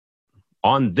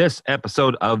On this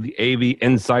episode of the AV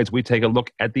Insights, we take a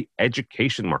look at the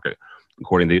education market.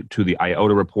 According to the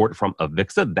IOTA report from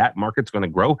Avixa, that market's going to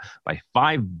grow by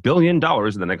 $5 billion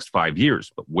in the next 5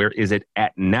 years. But where is it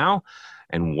at now?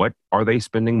 And what are they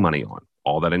spending money on?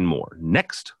 All that and more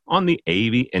next on the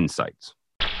AV Insights.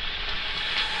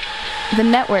 The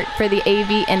network for the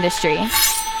AV industry.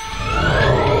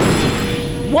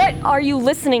 What are you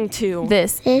listening to?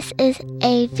 This is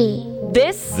AV.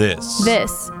 This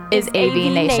is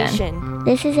AV Nation.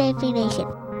 This is AV Nation.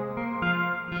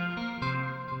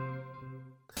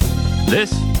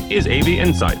 This is AV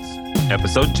Insights,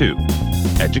 Episode 2,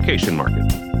 Education Market.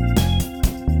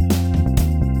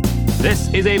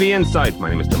 This is AV Insights. My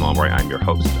name is Tim Albright. I'm your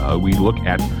host. We look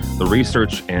at the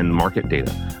research and market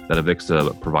data that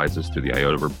Avixa provides us through the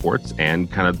IOTA reports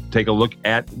and kind of take a look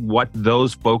at what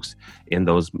those folks in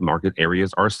those market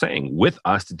areas are saying. With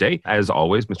us today, as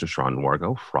always, Mr. Sean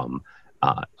Wargo from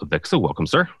Avixa. Welcome,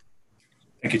 sir.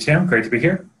 Thank you, Tim. Great to be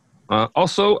here.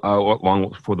 Also,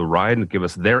 along for the ride and give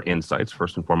us their insights,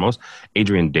 first and foremost,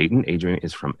 Adrienne Dayton. Adrienne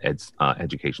is from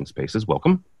Education Spaces.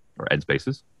 Welcome, or Ed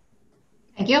Spaces.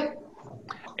 Thank you.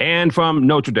 And from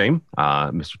Notre Dame,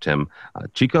 Mr. Tim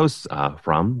Chicos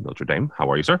from Notre Dame.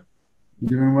 How are you, sir?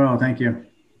 Doing well, thank you.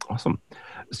 Awesome.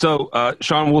 So,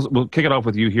 Sean, we'll kick it off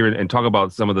with you here and talk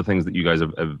about some of the things that you guys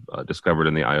have discovered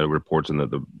in the IOTA reports and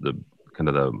the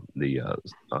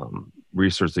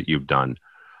research that you've done.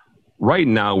 Right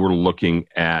now, we're looking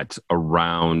at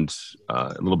around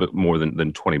a little bit more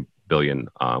than 20 billion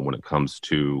when it comes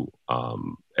to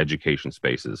education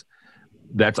spaces.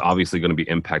 That's obviously going to be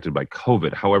impacted by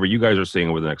COVID. However, you guys are seeing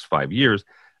over the next 5 years,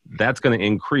 that's going to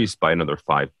increase by another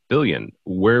 5 billion.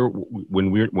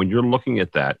 When you're looking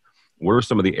at that, where are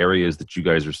some of the areas that you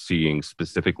guys are seeing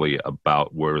specifically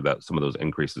about where some of those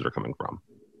increases are coming from?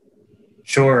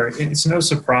 Sure. It's no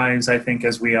surprise, I think,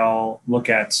 as we all look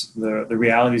at the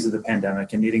realities of the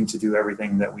pandemic and needing to do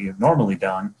everything that we have normally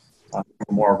done from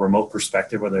a more remote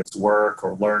perspective, whether it's work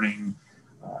or learning,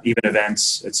 even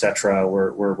events, etc.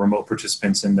 We're remote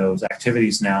participants in those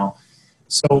activities now.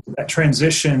 So that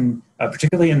transition,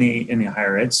 particularly in the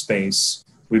higher ed space,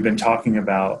 we've been talking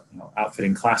about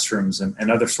outfitting classrooms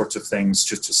and other sorts of things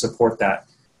just to support that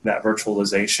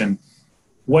virtualization.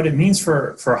 What it means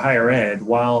for higher ed,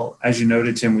 while, as you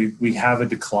noted, Tim, we have a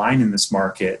decline in this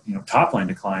market, top line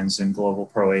declines in global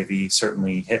pro AV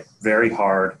certainly hit very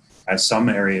hard, as some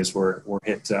areas were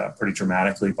hit pretty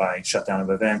dramatically by shutdown of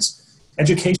events.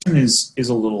 Education is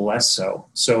a little less so.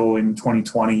 So in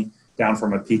 2020, down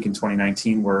from a peak in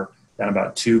 2019, we're down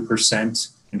about 2%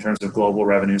 in terms of global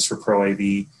revenues for pro AV,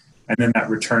 and then that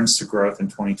returns to growth in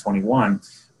 2021.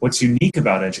 What's unique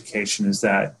about education is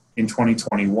that in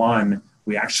 2021,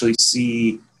 we actually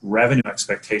see revenue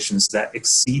expectations that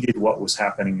exceeded what was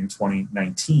happening in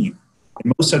 2019.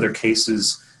 In most other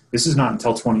cases, this is not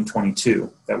until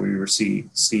 2022 that we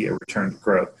see a return to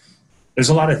growth. There's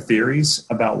a lot of theories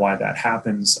about why that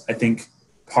happens. I think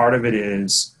part of it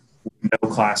is no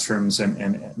classrooms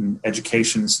and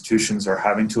education institutions are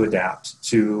having to adapt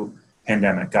to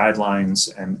pandemic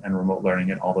guidelines and remote learning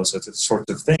and all those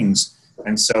sorts of things.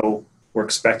 And so we're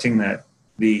expecting that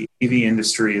the AV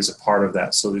industry is a part of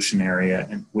that solution area,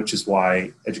 and which is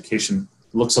why education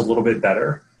looks a little bit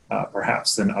better,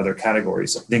 perhaps, than other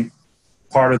categories. I think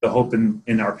part of the hope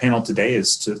in our panel today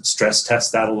is to stress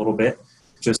test that a little bit,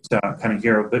 just kind of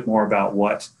hear a bit more about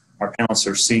what our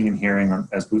panelists are seeing and hearing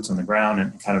as boots on the ground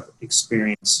and kind of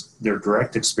experience their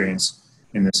direct experience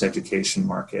in this education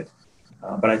market.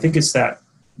 But I think it's that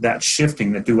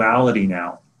shifting, the duality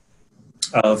now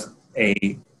of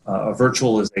a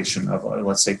virtualization of,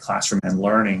 let's say, classroom and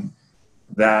learning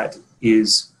that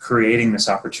is creating this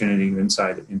opportunity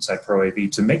inside Pro AV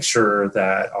to make sure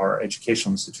that our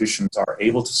educational institutions are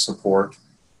able to support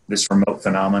this remote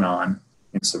phenomenon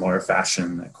in similar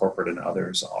fashion that corporate and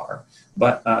others are.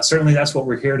 But certainly that's what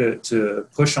we're here to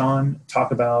push on,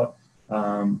 talk about,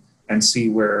 and see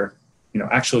where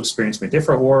actual experience may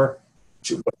differ or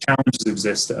what challenges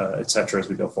exist, et cetera, as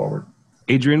we go forward.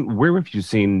 Adrienne, where have you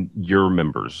seen your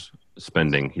members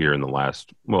spending here in the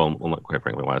last, quite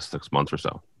frankly, last 6 months or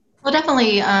so? Well,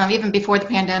 definitely, even before the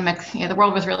pandemic, the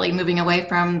world was really moving away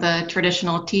from the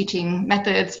traditional teaching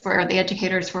methods where the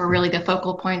educators were really the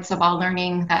focal points of all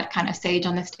learning, that kind of sage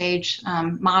on the stage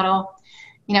model.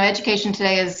 Education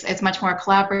today is much more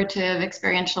collaborative,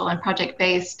 experiential, and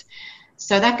project-based.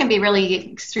 So that can be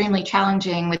really extremely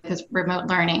challenging with this remote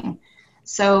learning.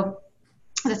 So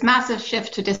this massive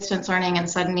shift to distance learning and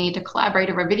sudden need to collaborate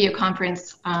over video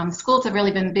conference, schools have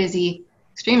really been busy,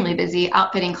 extremely busy,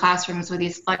 outfitting classrooms with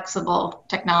these flexible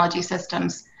technology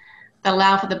systems. that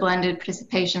allow for the blended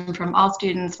participation from all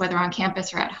students, whether on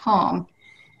campus or at home.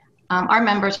 Our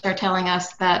members are telling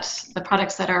us that the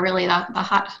products that are really the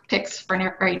hot picks for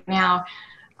right now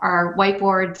are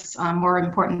whiteboards, more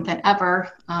important than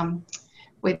ever,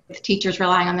 with teachers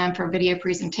relying on them for video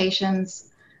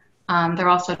presentations. They're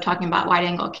also talking about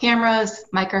wide-angle cameras,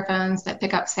 microphones that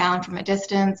pick up sound from a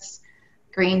distance,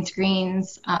 green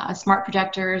screens, smart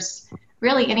projectors,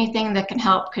 really anything that can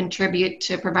help contribute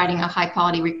to providing a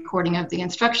high-quality recording of the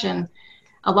instruction,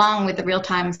 along with the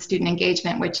real-time student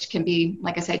engagement, which can be,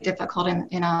 like I say, difficult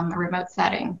in a remote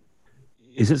setting.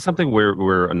 Is it something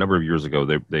where a number of years ago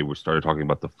they started talking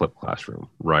about the flipped classroom,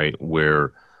 right?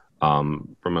 Where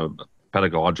from a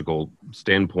pedagogical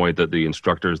standpoint, that the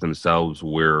instructors themselves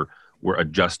were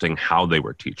adjusting how they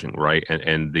were teaching, right?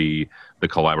 And the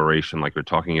collaboration, like you're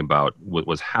talking about,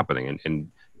 was happening. And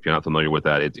if you're not familiar with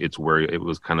that, it's where it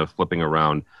was kind of flipping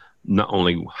around not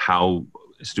only how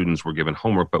students were given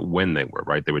homework, but when they were,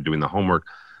 right? They were doing the homework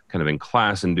kind of in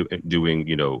class and doing,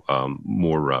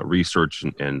 more research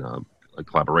and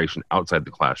collaboration outside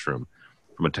the classroom.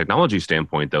 From a technology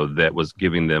standpoint, though, that was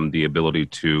giving them the ability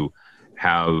to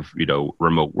have,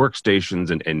 remote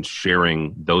workstations and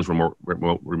sharing those remote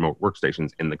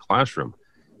workstations in the classroom.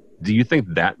 Do you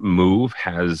think that move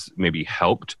has maybe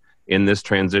helped in this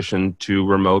transition to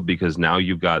remote? Because now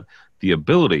you've got the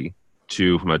ability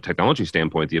to, from a technology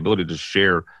standpoint, the ability to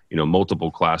share,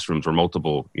 multiple classrooms or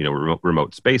multiple,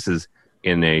 remote spaces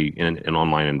in an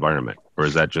online environment, or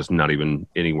is that just not even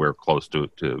anywhere close to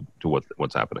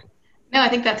what's happening? No, I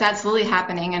think that's absolutely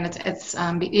happening, and it's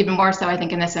even more so, I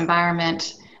think, in this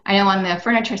environment. I know on the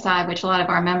furniture side, which a lot of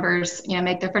our members,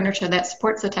 make the furniture that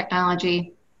supports the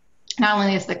technology. Not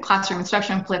only is the classroom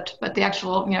instruction flipped, but the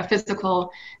actual,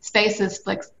 physical space is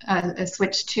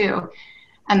switched too.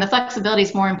 And the flexibility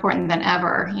is more important than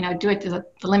ever. Due to the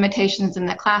limitations in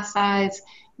the class size,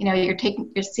 you're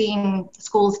seeing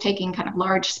schools taking kind of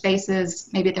large spaces,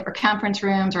 maybe they were conference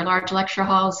rooms or large lecture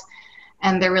halls,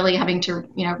 and they're really having to,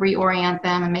 reorient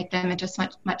them and make them into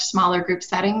much smaller group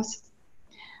settings.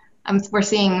 We're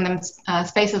seeing them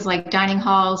spaces like dining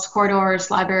halls,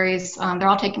 corridors, libraries. They're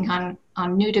all taking on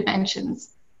new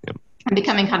dimensions. Yep. And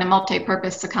becoming kind of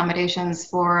multi-purpose accommodations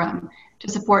for to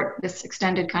support this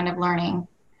extended kind of learning.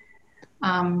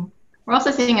 We're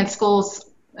also seeing in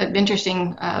schools an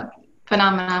interesting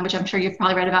phenomenon, which I'm sure you've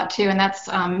probably read about too, and that's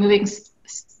moving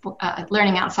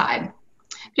learning outside,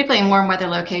 particularly in warm weather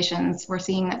locations. We're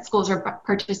seeing that schools are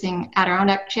purchasing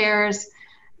Adirondack chairs,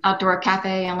 outdoor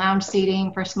cafe and lounge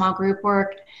seating for small group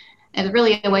work. It's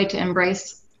really a way to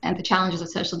embrace and the challenges of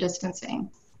social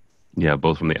distancing. Yeah,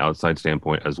 both from the outside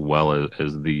standpoint as well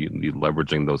as the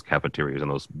leveraging those cafeterias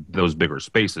and those bigger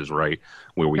spaces, right,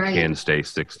 where we can stay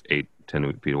 6, 8,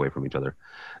 10 feet away from each other.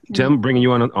 Mm-hmm. Tim, bringing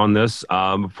you on this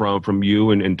from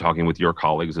you and talking with your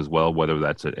colleagues as well, whether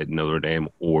that's at Notre Dame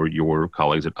or your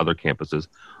colleagues at other campuses,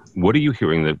 what are you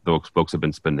hearing that those folks have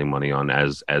been spending money on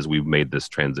as we've made this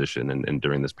transition and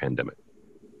during this pandemic?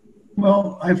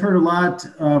 Well, I've heard a lot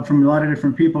from a lot of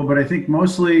different people, but I think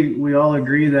mostly we all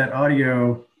agree that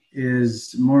audio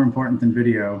is more important than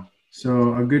video.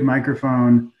 So a good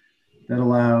microphone that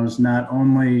allows not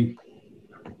only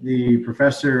the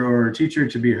professor or teacher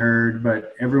to be heard,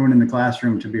 but everyone in the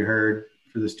classroom to be heard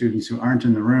for the students who aren't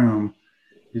in the room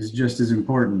is just as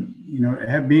important.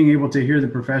 Being able to hear the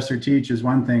professor teach is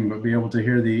one thing, but be able to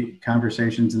hear the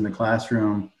conversations in the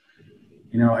classroom,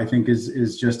 I think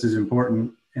is just as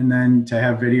important. And then to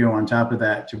have video on top of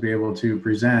that, to be able to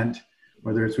present,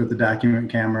 whether it's with a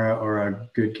document camera or a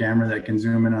good camera that can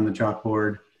zoom in on the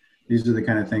chalkboard. These are the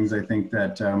kind of things I think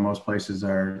that most places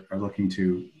are looking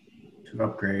to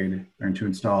upgrade or to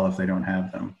install if they don't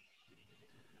have them.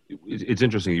 It's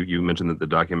interesting. You mentioned that the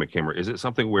document camera, is it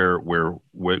something where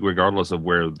regardless of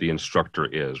where the instructor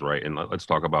is, right? And let's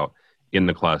talk about in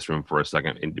the classroom for a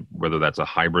second, whether that's a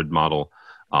hybrid model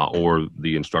or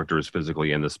the instructor is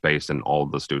physically in the space and all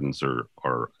of the students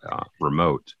are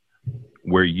remote.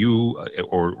 Where you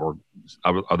or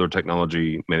other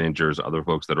technology managers, other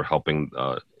folks that are helping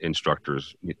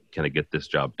instructors kind of get this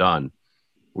job done,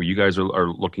 where you guys are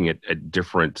looking at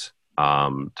different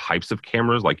types of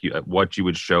cameras, like what you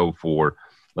would show for,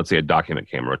 let's say, a document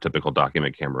camera, a typical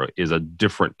document camera is a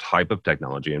different type of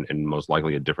technology and most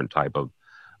likely a different type of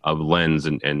lens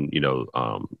and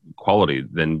quality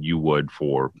than you would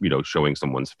for, showing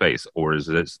someone's face? Or is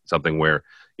this something where,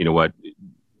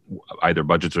 either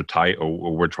budgets are tight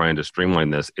or we're trying to streamline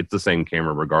this, it's the same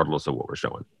camera regardless of what we're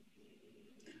showing?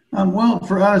 Well,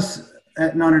 for us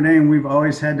at Notre Dame, we've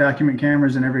always had document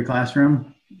cameras in every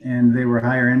classroom, and they were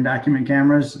higher end document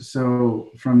cameras.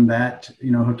 So from that,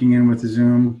 hooking in with the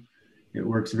Zoom It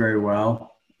works very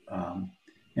well.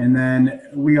 And then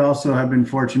we also have been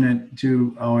fortunate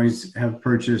to always have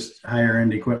purchased higher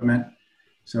end equipment.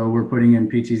 So we're putting in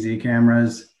PTZ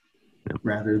cameras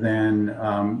rather than, a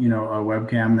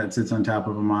webcam that sits on top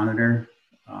of a monitor.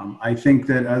 I think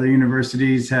that other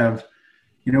universities have,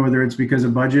 whether it's because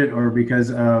of budget or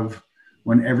because of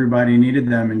when everybody needed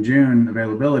them in June,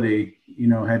 availability,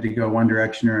 had to go one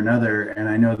direction or another. And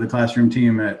I know the classroom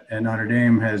team at Notre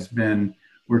Dame has been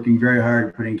working very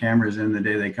hard putting cameras in the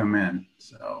day they come in.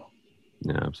 So,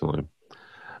 yeah, absolutely.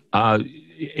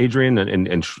 Adrian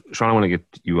and Sean, I want to get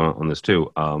you on this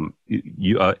too.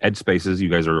 You Ed Spaces, you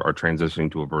guys are transitioning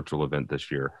to a virtual event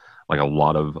this year, like a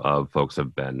lot of folks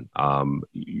have been.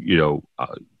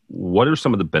 What are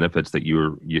some of the benefits that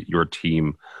your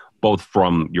team, both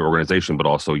from your organization but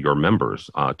also your members,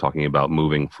 talking about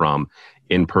moving from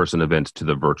in-person events to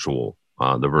the virtual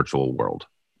world?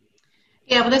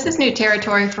 Yeah, well, this is new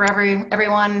territory for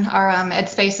everyone. Our Ed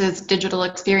Spaces digital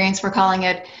experience, we're calling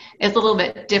it, is a little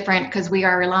bit different because we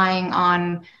are relying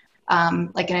on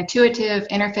like an intuitive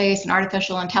interface and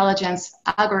artificial intelligence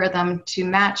algorithm to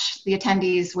match the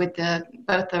attendees with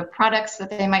both the products that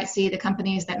they might see, the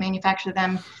companies that manufacture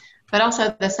them, but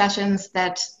also the sessions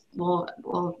that will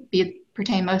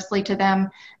pertain mostly to them,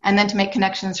 and then to make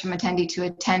connections from attendee to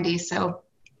attendee. So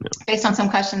based on some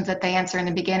questions that they answer in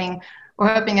the beginning,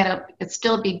 we're hoping it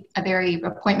still be a very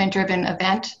appointment-driven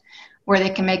event where they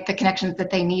can make the connections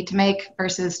that they need to make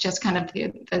versus just kind of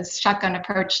the shotgun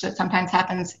approach that sometimes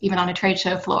happens even on a trade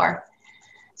show floor.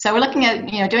 So we're looking at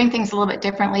doing things a little bit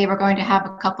differently. We're going to have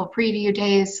a couple preview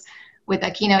days with a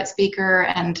keynote speaker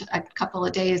and a couple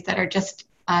of days that are just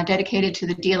dedicated to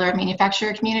the dealer and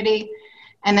manufacturer community,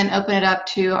 and then open it up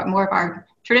to more of our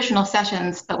traditional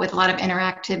sessions, but with a lot of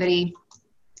interactivity,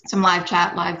 some live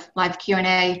chat, live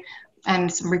Q&A,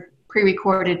 and some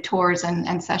pre-recorded tours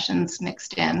and sessions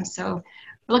mixed in. So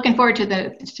we're looking forward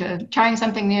to trying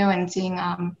something new and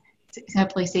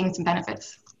hopefully seeing some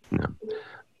benefits. Yeah.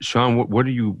 Sean, what are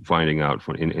you finding out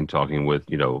in talking with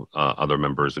other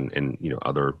members and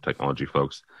other technology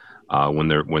folks when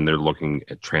they're looking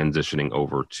at transitioning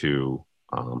over to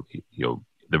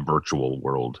the virtual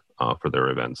world for their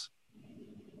events?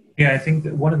 Yeah, I think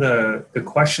that one of the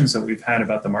questions that we've had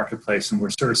about the marketplace, and we're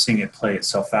sort of seeing it play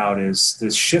itself out, is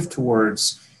this shift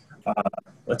towards,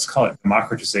 let's call it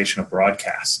democratization of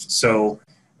broadcast. So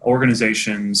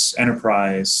organizations,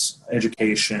 enterprise,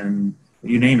 education,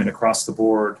 you name it, across the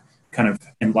board, kind of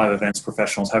in live events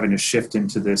professionals having to shift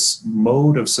into this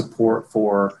mode of support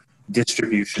for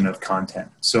distribution of content.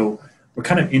 So we're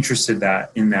kind of interested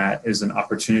in that as an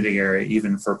opportunity area,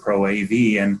 even for Pro AV,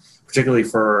 and particularly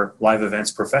for live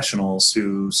events professionals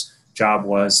whose job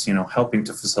was, helping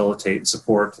to facilitate and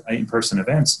support in-person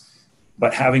events,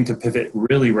 but having to pivot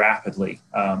really rapidly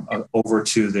over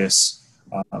to this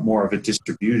more of a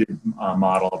distributed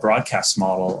model, a broadcast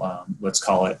model, let's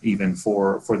call it, even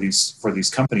for these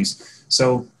companies.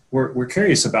 So we're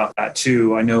curious about that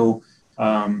too. I know,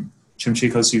 Jim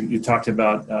Chicos, you talked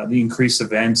about the increased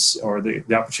events or the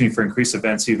opportunity for increased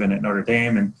events even at Notre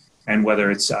Dame, and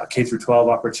whether it's K through 12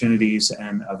 opportunities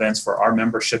and events for our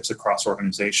memberships across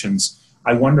organizations.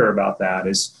 I wonder about that.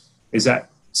 Is that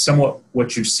somewhat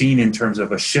what you've seen in terms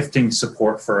of a shifting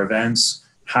support for events,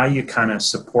 how you kind of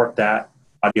support that?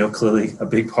 Audio, clearly a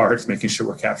big part, making sure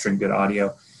we're capturing good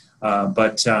audio.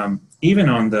 But even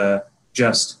on the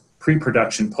just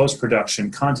pre-production,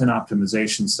 post-production, content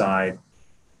optimization side,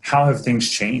 how have things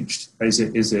changed? Is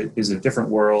it a different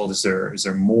world? Is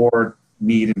there more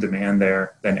need and demand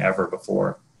there than ever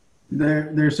before?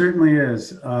 There certainly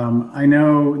is. I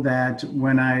know that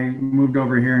when I moved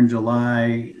over here in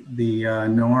July, the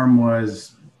norm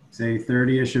was, say,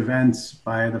 30-ish events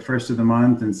by the first of the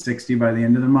month and 60 by the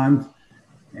end of the month.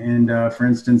 And for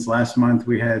instance, last month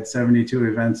we had 72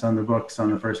 events on the books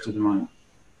on the first of the month.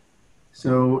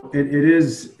 So it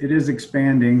is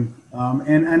expanding.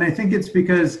 And I think it's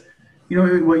because,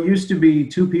 what used to be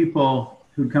two people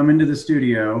who'd come into the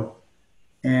studio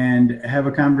and have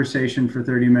a conversation for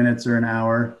 30 minutes or an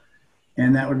hour,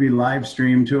 and that would be live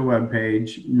streamed to a web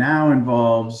page, now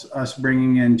involves us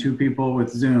bringing in two people with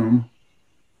Zoom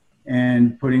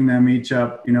and putting them each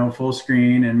up, full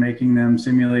screen and making them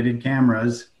simulated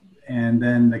cameras. And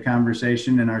then the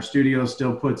conversation in our studio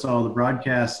still puts all the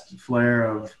broadcast flair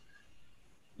of,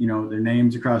 their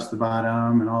names across the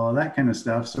bottom and all of that kind of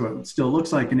stuff. So it still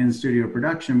looks like an in-studio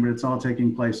production, but it's all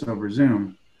taking place over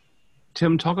Zoom.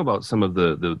 Tim, talk about some of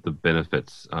the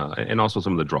benefits and also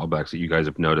some of the drawbacks that you guys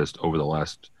have noticed over the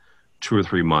last 2 or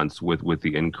 3 months with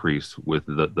the increase with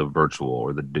the virtual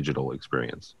or the digital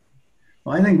experience.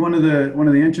 Well, I think one of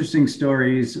the interesting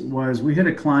stories was we had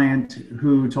a client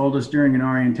who told us during an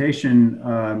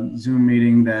orientation Zoom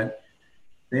meeting that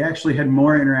they actually had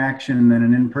more interaction than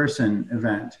an in-person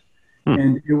event.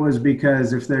 And it was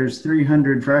because if there's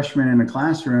 300 freshmen in a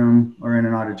classroom or in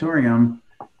an auditorium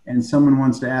and someone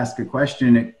wants to ask a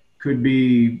question, it could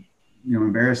be,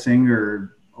 embarrassing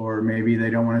or maybe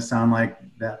they don't want to sound like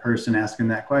that person asking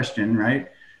that question, right?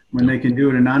 When they can do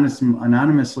it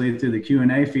anonymously through the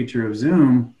Q&A feature of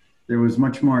Zoom, there was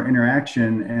much more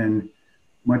interaction and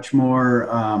much more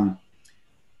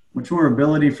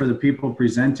ability for the people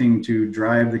presenting to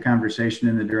drive the conversation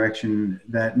in the direction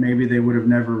that maybe they would have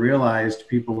never realized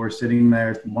people were sitting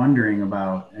there wondering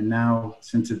about. And now,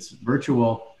 since it's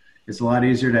virtual, it's a lot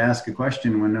easier to ask a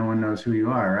question when no one knows who you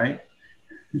are, right?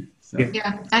 So.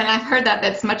 Yeah, and I've heard that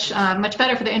that's much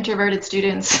better for the introverted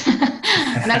students.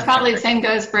 And that's probably the same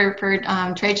goes for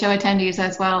trade show attendees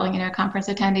as well, conference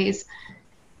attendees.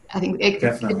 I think it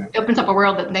opens up a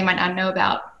world that they might not know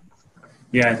about.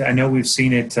 Yeah, I know we've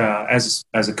seen it as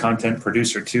a content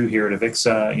producer too here at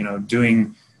Avixa,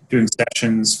 doing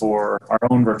sessions for our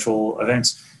own virtual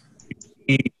events.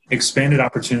 Expanded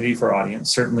opportunity for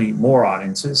audience, certainly more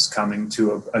audiences coming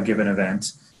to a given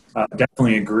event.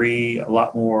 Definitely agree, a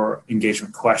lot more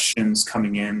engagement questions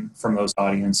coming in from those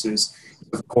audiences.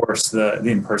 Of course, the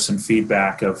in-person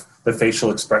feedback of the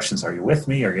facial expressions. Are you with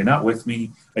me? Are you not with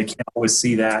me? I can't always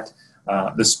see that.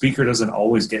 The speaker doesn't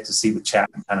always get to see the chat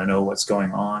and kind of know what's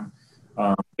going on.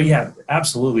 But yeah,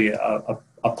 absolutely a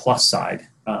plus side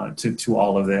to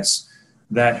all of this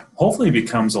that hopefully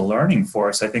becomes a learning for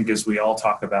us, I think, as we all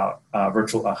talk about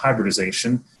virtual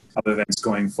hybridization of events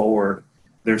going forward.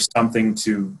 There's something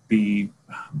to be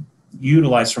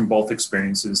utilized from both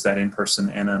experiences, that in-person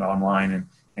and that online,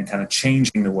 and kind of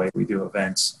changing the way we do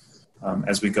events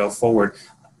as we go forward.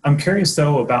 I'm curious,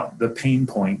 though, about the pain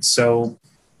points. So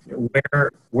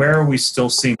where are we still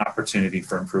seeing opportunity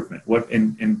for improvement? What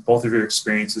in both of your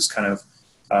experiences, kind of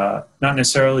not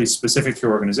necessarily specific to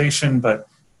your organization, but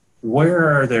where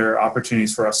are there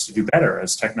opportunities for us to do better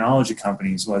as technology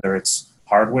companies, whether it's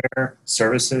hardware,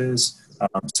 services,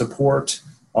 support,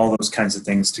 all those kinds of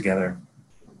things together?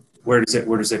 Where does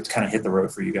it kind of hit the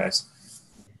road for you guys?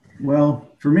 Well,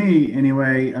 for me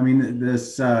anyway, I mean,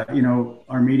 this,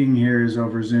 our meeting here is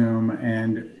over Zoom,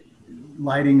 and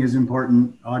lighting is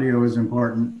important, audio is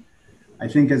important. I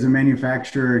think as a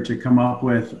manufacturer, to come up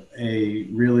with a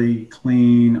really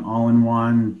clean,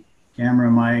 all-in-one camera,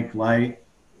 mic, light.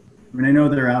 I mean, I know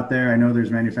they're out there. I know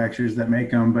there's manufacturers that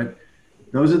make them, but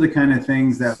those are the kind of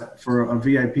things that for a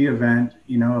VIP event,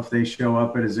 if they show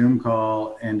up at a Zoom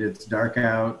call and it's dark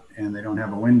out and they don't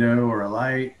have a window or a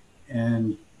light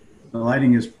and the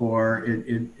lighting is poor,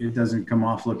 it doesn't come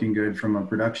off looking good from a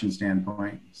production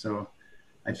standpoint. So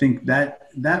I think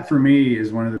that for me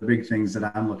is one of the big things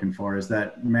that I'm looking for, is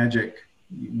that magic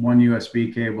one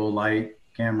USB cable, light,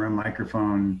 camera,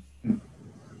 microphone.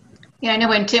 Yeah, I know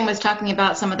when Tim was talking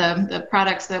about some of the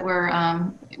products that were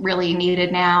really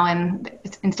needed now and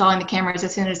installing the cameras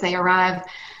as soon as they arrive,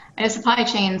 and the supply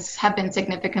chains have been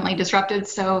significantly disrupted,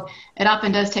 so it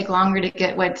often does take longer to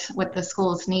get what the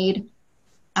schools need.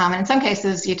 And in some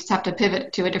cases, you just have to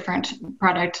pivot to a different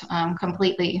product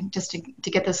completely just to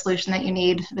get the solution that you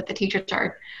need, that the teachers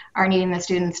are needing, the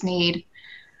students need.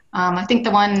 I think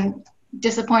the one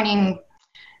disappointing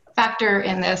factor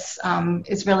in this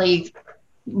is really,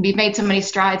 we've made so many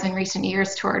strides in recent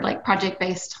years toward like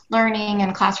project-based learning,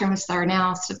 and classrooms are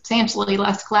now substantially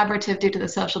less collaborative due to the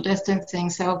social distancing.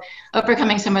 So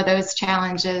overcoming some of those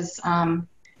challenges,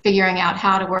 figuring out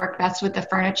how to work best with the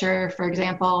furniture, for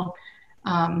example.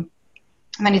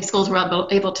 Many schools were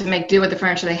able to make do with the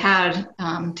furniture they had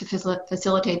to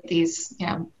facilitate these,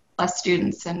 less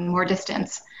students and more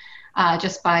distance,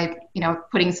 just by,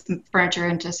 putting some furniture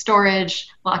into storage,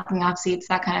 blocking off seats,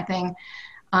 that kind of thing.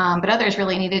 But others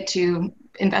really needed to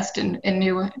invest in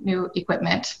new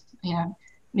equipment,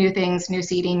 new things, new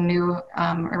seating, new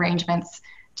arrangements,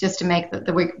 just to make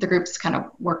the groups kind of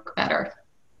work better.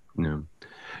 Yeah.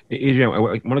 Adrian, I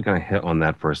want to kind of hit on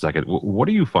that for a second. What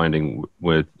are you finding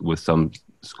with some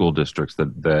school districts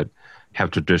that have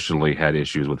traditionally had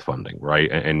issues with funding, right?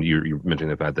 And you're mentioning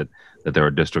the fact that there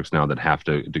are districts now that have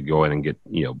to go in and get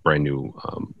brand new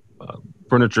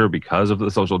furniture because of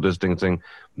the social distancing.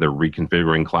 They're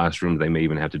reconfiguring classrooms. They may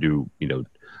even have to do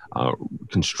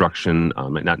construction,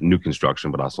 not new construction,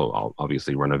 but also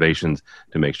obviously renovations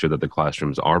to make sure that the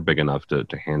classrooms are big enough to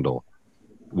handle.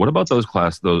 What about those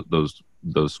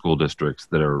school districts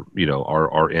that are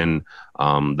in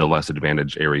the less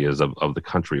advantaged areas of the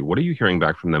country? What are you hearing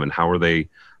back from them, and how are they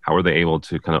able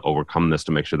to kind of overcome this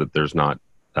to make sure that there's not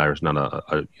there's not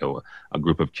a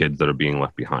group of kids that are being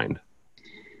left behind?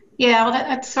 Yeah, well,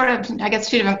 that's sort of, I guess,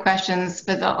 two different questions,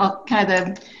 but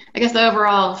the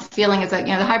overall feeling is that,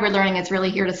 the hybrid learning is really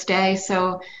here to stay.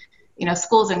 So,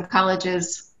 schools and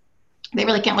colleges, they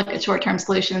really can't look at short-term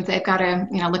solutions. They've got to,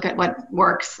 look at what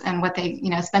works and what they,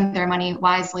 spend their money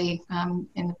wisely in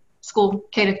the school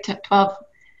K-12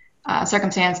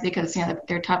 circumstance, because,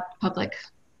 they're top public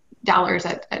dollars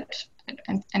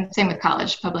and same with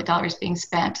college, public dollars being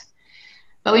spent.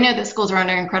 But we know that schools are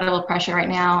under incredible pressure right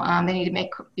now. They need to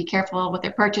be careful with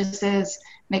their purchases,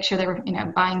 make sure they're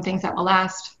buying things that will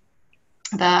last.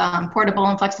 The portable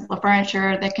and flexible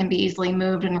furniture that can be easily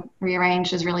moved and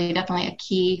rearranged is really definitely a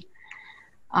key.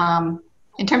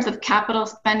 In terms of capital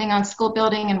spending on school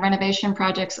building and renovation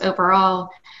projects overall,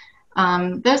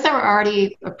 those that were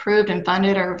already approved and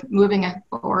funded are moving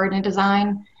forward in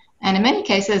design. And in many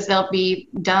cases, they'll be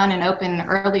done and open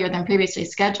earlier than previously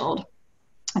scheduled.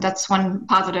 That's one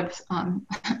positive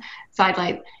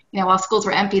sidelight. While schools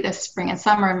were empty this spring and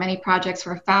summer, many projects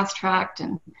were fast-tracked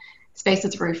and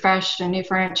spaces were refreshed and new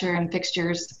furniture and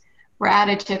fixtures were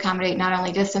added to accommodate not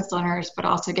only distance learners, but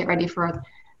also get ready for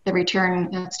the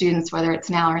return of students, whether it's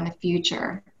now or in the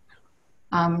future.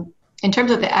 In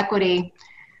terms of the equity,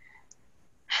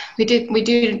 we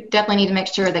do definitely need to make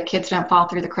sure that kids don't fall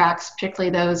through the cracks,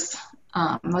 particularly those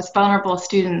most vulnerable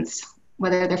students,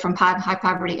 whether they're from high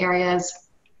poverty areas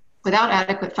without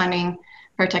adequate funding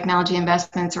for technology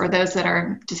investments, or those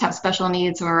that just have special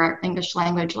needs or are English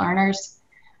language learners.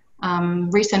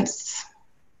 Recent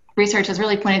research has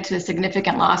really pointed to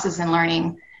significant losses in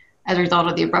learning as a result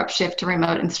of the abrupt shift to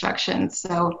remote instruction.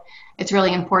 So it's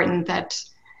really important that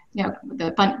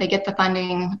they get the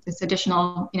funding, this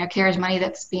additional CARES money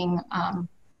that's being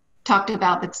talked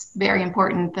about. That's very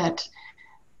important that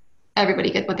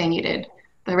everybody get what they needed.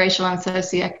 The racial and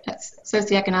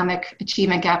socioeconomic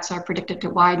achievement gaps are predicted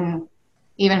to widen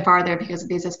even farther because of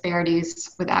these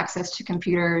disparities with access to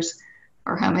computers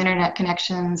or home internet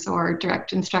connections or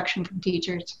direct instruction from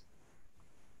teachers.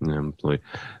 Yeah, absolutely.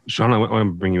 Sean, I want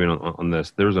to bring you in on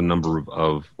this. There's a number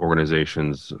of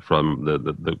organizations from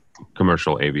the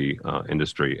commercial AV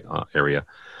industry area.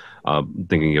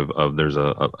 Thinking of there's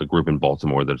a group in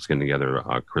Baltimore that's getting together,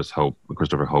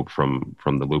 Christopher Hope from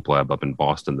the Loop Lab up in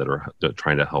Boston that are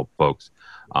trying to help folks.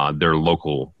 Their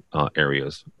local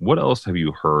areas. What else have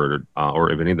you heard,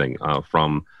 or if anything,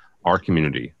 from our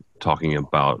community talking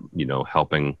about,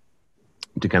 helping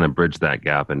to kind of bridge that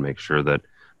gap and make sure that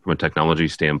from a technology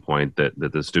standpoint that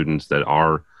the students that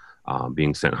are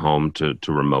being sent home to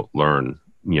remote learn,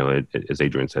 as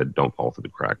Adrian said, don't fall through the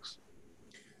cracks?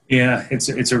 Yeah,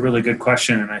 it's a really good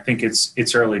question, and I think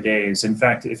it's early days. In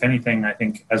fact, if anything, I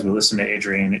think as we listen to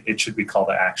Adrian, it should be call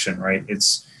to action, right?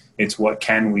 It's what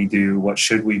can we do? What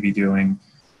should we be doing?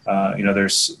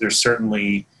 There's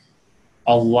certainly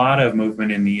a lot of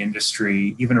movement in the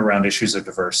industry, even around issues of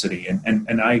diversity,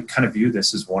 and I kind of view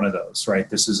this as one of those, right?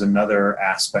 This is another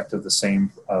aspect of the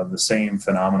same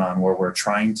phenomenon where we're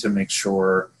trying to make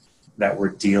sure that we're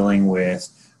dealing with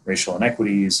racial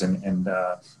inequities and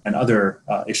other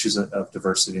issues of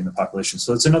diversity in the population.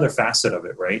 So it's another facet of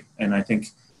it, right? And I think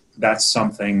that's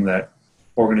something that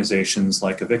organizations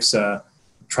like Avixa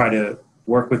try to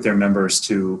work with their members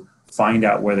to find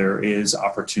out where there is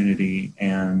opportunity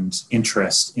and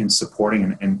interest in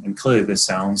supporting. And clearly this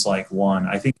sounds like one.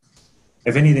 I think,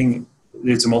 if anything,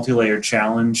 it's a multi-layered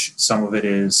challenge. Some of it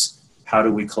is how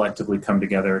do we collectively come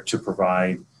together to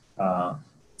provide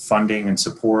funding and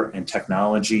support and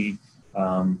technology.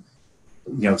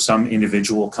 Some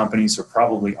individual companies are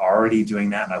probably already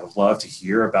doing that, and I would love to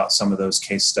hear about some of those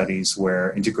case studies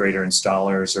where integrator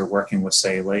installers are working with,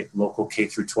 say, local K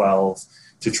through 12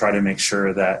 to try to make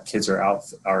sure that kids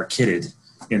are kitted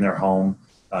in their home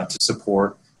to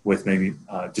support with maybe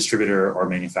distributor or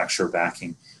manufacturer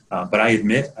backing. But I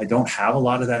admit I don't have a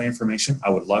lot of that information.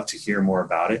 I would love to hear more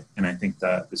about it, and I think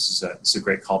that this is a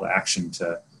great call to action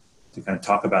to kind of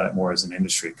talk about it more as an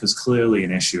industry, because clearly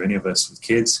an issue. Any of us with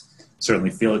kids certainly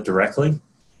feel it directly,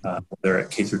 whether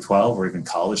at K through 12 or even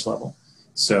college level.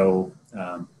 So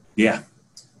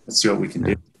let's see what we can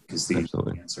do is the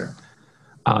answer.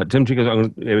 Tim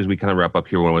Chicos, as we kind of wrap up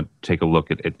here, we want to take a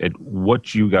look at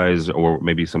what you guys, or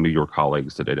maybe some of your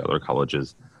colleagues at other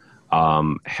colleges,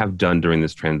 have done during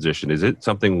this transition. Is it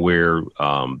something where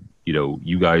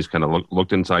you guys kind of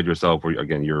looked inside yourself, or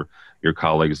again your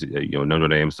colleagues, Notre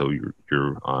Dame, so you're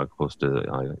close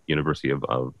to University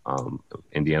of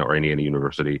Indiana or Indiana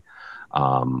University,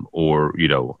 or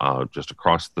just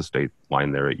across the state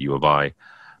line there at U of I,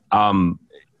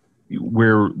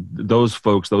 where those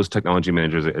folks, those technology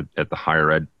managers at the higher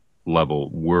ed level,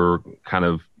 were kind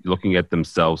of looking at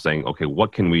themselves saying, okay,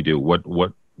 what can we do?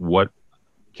 What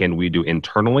can we do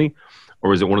internally?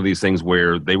 Or is it one of these things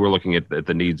where they were looking at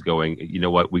the needs going, you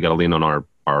know what, we got to lean on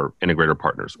our integrator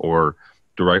partners, or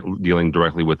dealing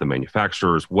directly with the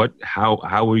manufacturers? How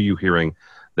are you hearing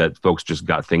that folks just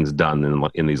got things done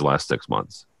in these last 6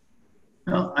 months?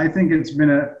 Well, I think it's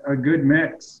been a good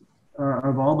mix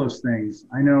of all those things.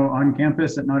 I know on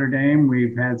campus at Notre Dame,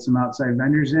 we've had some outside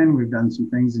vendors in, we've done some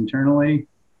things internally.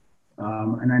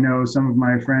 And I know some of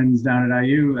my friends down at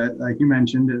IU, like you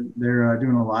mentioned, they're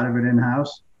doing a lot of it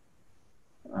in-house.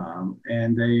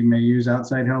 And they may use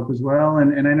outside help as well.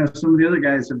 And I know some of the other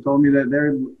guys have told me that they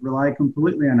rely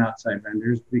completely on outside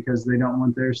vendors because they don't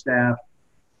want their staff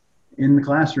in the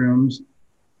classrooms,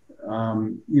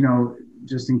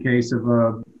 just in case of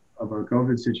a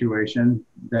COVID situation,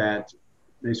 that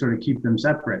they sort of keep them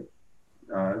separate,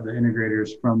 the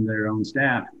integrators from their own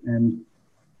staff. And,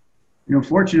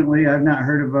 fortunately, I've not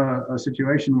heard of a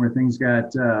situation where things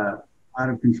got out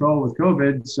of control with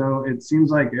COVID. So it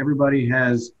seems like everybody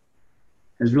has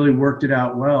really worked it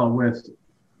out well with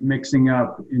mixing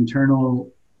up internal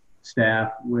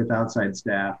staff with outside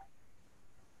staff.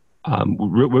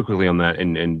 Real quickly on that,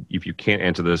 and if you can't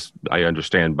answer this, I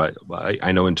understand, but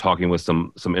I know in talking with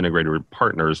some integrator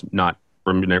partners, not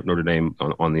from Notre Dame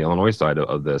on the Illinois side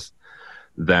of this,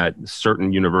 that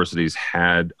certain universities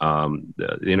had,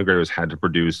 the integrators had to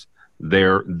produce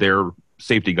their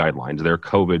safety guidelines, their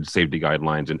COVID safety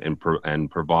guidelines,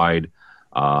 and provide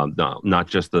not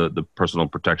just the personal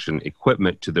protection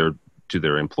equipment to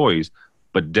their employees,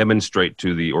 but demonstrate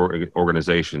to the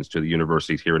organizations, to the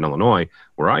universities here in Illinois,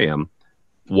 where I am,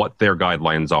 what their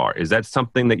guidelines are. Is that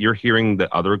something that you're hearing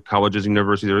that other colleges and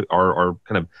universities are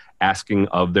kind of asking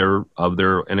of their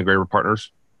integrator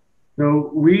partners?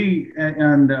 So we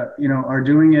are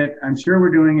doing it. I'm sure we're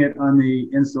doing it on the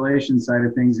installation side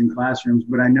of things in classrooms,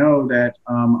 but I know that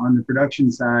on the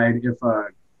production side, if a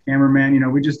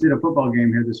cameraman, we just did a football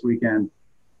game here this weekend,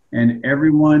 and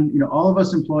everyone, all of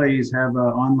us employees have an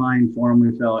online form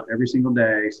we fill out every single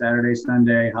day, Saturday,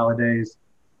 Sunday, holidays.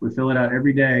 We fill it out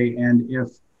every day. And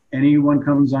if anyone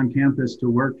comes on campus to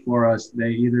work for us, they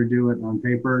either do it on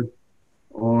paper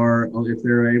or if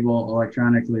they're able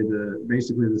electronically,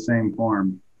 basically the same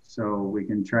form. So we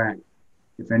can track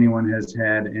if anyone has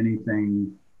had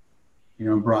anything,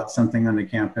 brought something on the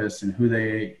campus and who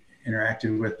they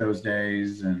interacted with those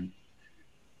days. And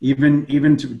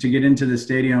even to get into the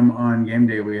stadium on game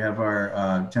day, we have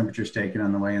our temperatures taken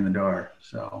on the way in the door.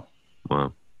 So,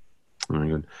 wow, very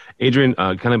good. Adrian,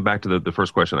 kind of back to the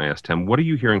first question I asked Tim. What are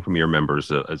you hearing from your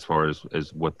members as far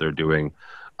as what they're doing?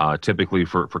 Typically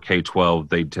for K-12,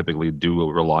 they typically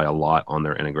do rely a lot on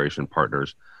their integration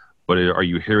partners. But are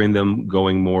you hearing them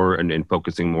going more and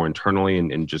focusing more internally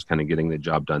and just kind of getting the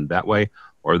job done that way?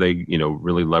 Or are they,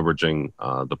 really leveraging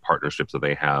the partnerships that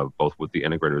they have, both with the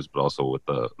integrators, but also with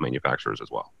the manufacturers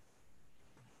as well?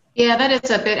 Yeah, that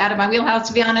is a bit out of my wheelhouse,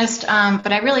 to be honest.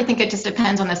 But I really think it just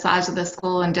depends on the size of the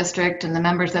school and district and the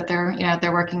members that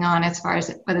they're working on, as far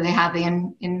as whether they have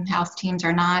the in-house teams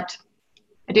or not.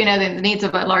 I do know that the needs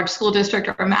of a large school district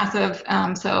are massive,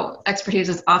 so expertise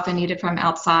is often needed from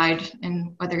outside.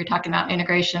 And whether you're talking about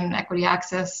integration, equity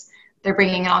access, they're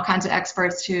bringing in all kinds of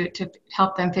experts to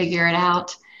help them figure it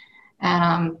out.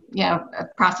 And a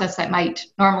process that might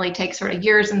normally take sort of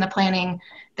years in the planning,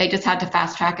 they just had to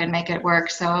fast track and make it work.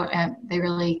 So they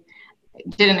really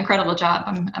did an incredible job.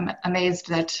 I'm amazed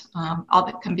that all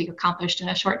that can be accomplished in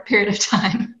a short period of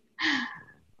time.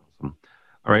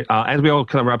 All right. As we all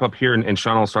kind of wrap up here, and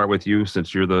Sean, I'll start with you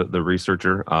since you're the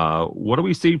researcher. What do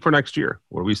we see for next year?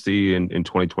 What do we see in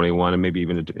 2021 and maybe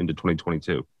even into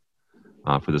 2022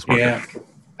 for this market? Yeah,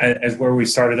 as where we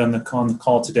started on the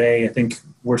call today, I think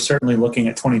we're certainly looking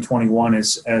at 2021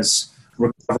 as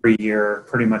recovery year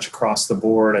pretty much across the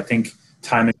board. I think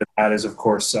timing of that is, of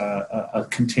course, a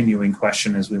continuing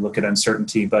question as we look at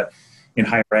uncertainty. But in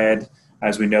higher ed,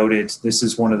 as we noted, this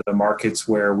is one of the markets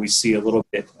where we see a little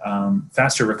bit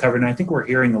faster recovery. And I think we're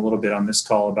hearing a little bit on this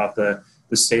call about the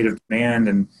state of demand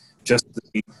and just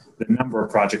the number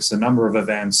of projects, the number of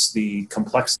events, the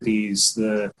complexities,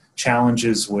 the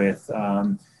challenges with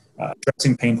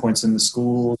addressing pain points in the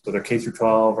schools, whether K through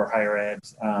 12 or higher ed.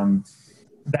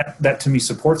 That to me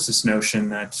supports this notion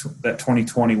that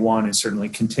 2021 is certainly a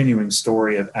continuing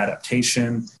story of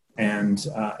adaptation and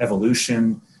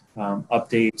evolution,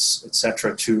 updates, et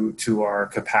cetera, to our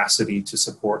capacity to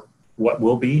support what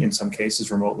will be, in some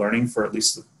cases, remote learning for at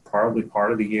least probably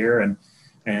part of the year,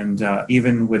 and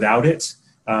even without it,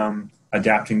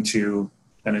 adapting to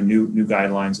kind of new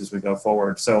guidelines as we go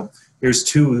forward. So here's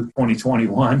to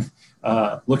 2021.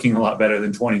 looking a lot better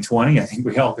than 2020. I think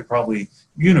we all could probably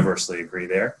universally agree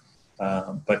there.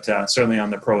 But certainly on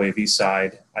the Pro AV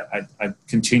side, I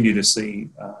continue to see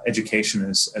education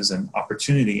as an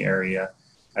opportunity area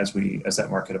as that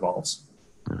market evolves.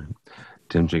 All right.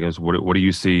 Tim Jacobs, what do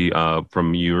you see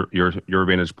from your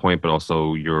vantage point, but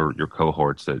also your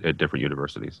cohorts at different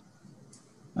universities?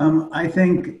 I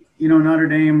think, Notre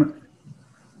Dame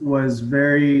was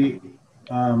very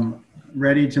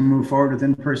ready to move forward with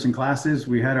in-person classes.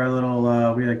 We had our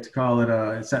little, we like to call it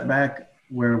a setback,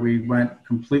 where we went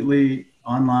completely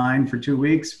online for 2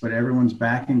 weeks, but everyone's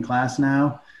back in class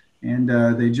now. And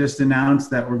they just announced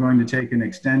that we're going to take an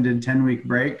extended 10-week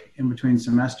break in between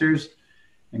semesters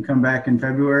and come back in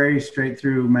February straight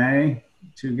through May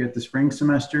to get the spring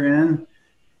semester in.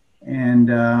 And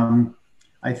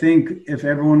I think if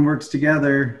everyone works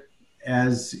together,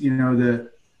 as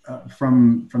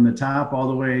from the top all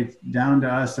the way down to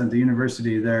us at the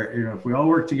university, there, if we all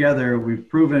work together, we've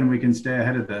proven we can stay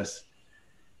ahead of this.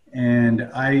 And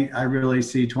I really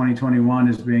see 2021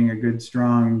 as being a good,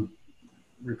 strong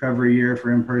recovery year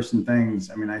for in-person things.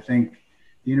 I mean, I think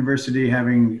the university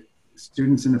having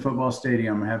students in the football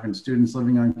stadium, having students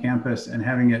living on campus, and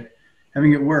having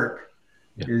it work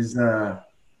is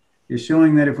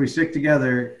showing that if we stick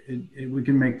together, we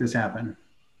can make this happen.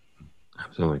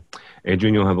 Absolutely.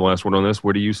 Adrian, you'll have the last word on this.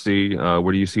 Where do you see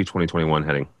 2021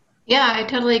 heading? Yeah, I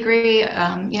totally agree.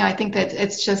 I think that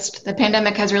it's just the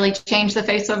pandemic has really changed the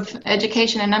face of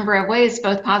education in a number of ways,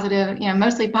 both positive,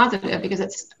 mostly positive, because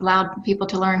it's allowed people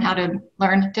to learn how to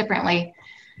learn differently.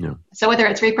 Yeah. So whether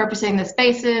it's repurposing the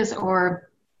spaces or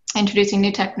introducing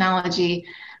new technology,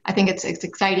 I think it's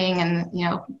exciting, and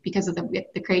because of the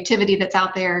creativity that's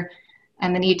out there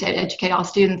and the need to educate all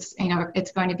students,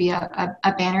 it's going to be a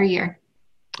banner year.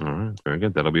 All right, very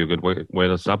good. That'll be a good way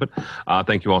to stop it.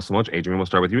 Thank you all so much. Adrian, we'll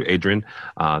start with you. Adrian,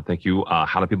 thank you.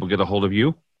 How do people get a hold of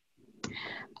you?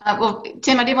 Well,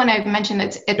 Tim, I did want to mention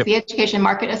that it's the Education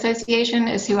Market Association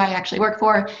is who I actually work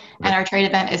for, and our trade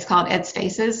event is called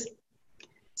EdSpaces.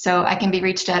 So I can be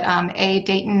reached at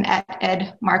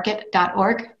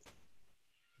adayton@edmarket.org.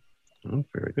 Oh,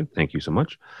 very good. Thank you so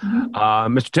much.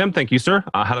 Mm-hmm. Mr. Tim, thank you, sir.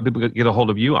 How do people get a hold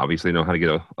of you? Obviously, know how to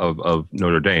get of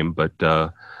Notre Dame, but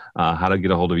how to get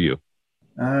a hold of you?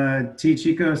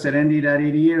 tchicos at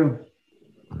nd.edu.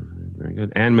 Very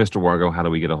good. And Mr. Wargo, how do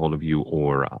we get a hold of you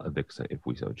or Avixa if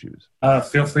we so choose?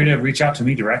 Feel free to reach out to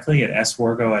me directly at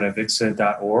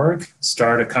swargo@avixa.org.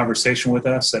 Start a conversation with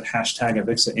us at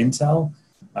 #AvixaIntel.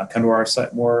 Come to our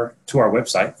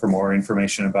website for more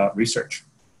information about research.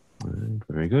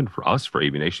 Very good. For us, for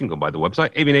AV Nation, go by the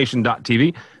website,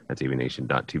 avnation.tv. That's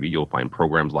avnation.tv. You'll find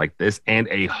programs like this and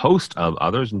a host of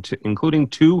others, including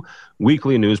 2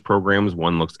 weekly news programs.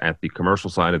 One looks at the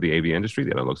commercial side of the AV industry.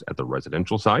 The other looks at the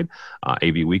residential side,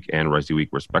 AV Week and Resi Week,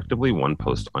 respectively. One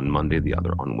post on Monday, the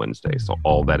other on Wednesday. So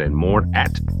all that and more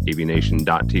at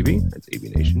avnation.tv. That's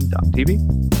avnation.tv.